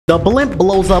The blimp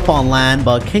blows up on land,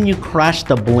 but can you crash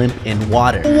the blimp in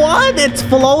water? What? It's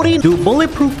floating? Do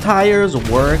bulletproof tires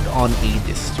work on a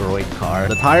destroyed car?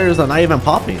 The tires are not even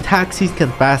popping. Taxis can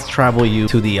fast travel you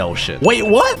to the ocean. Wait,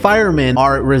 what? Firemen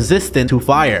are resistant to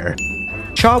fire.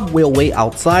 Chop will wait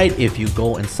outside if you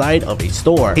go inside of a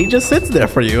store. He just sits there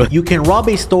for you. You can rob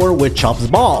a store with Chop's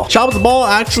ball. Chop's ball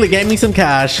actually gave me some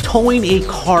cash. Towing a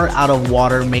car out of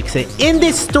water makes it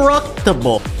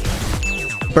indestructible.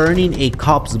 Burning a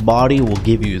cop's body will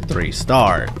give you 3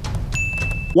 stars.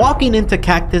 Walking into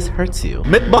cactus hurts you.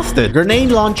 Myth busted. Grenade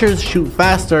launchers shoot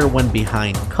faster when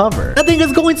behind cover. That thing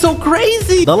is going so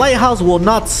crazy. The lighthouse will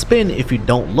not spin if you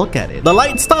don't look at it. The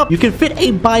lights stop. You can fit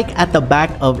a bike at the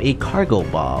back of a cargo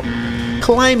bomb.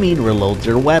 Climbing reloads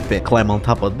your weapon. Climb on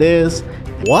top of this.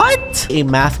 What? A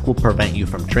mask will prevent you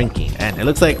from drinking. And it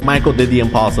looks like Michael did the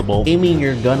impossible. Aiming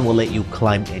your gun will let you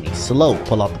climb any slope.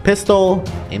 Pull out the pistol,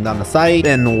 aim down the sight,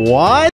 and what?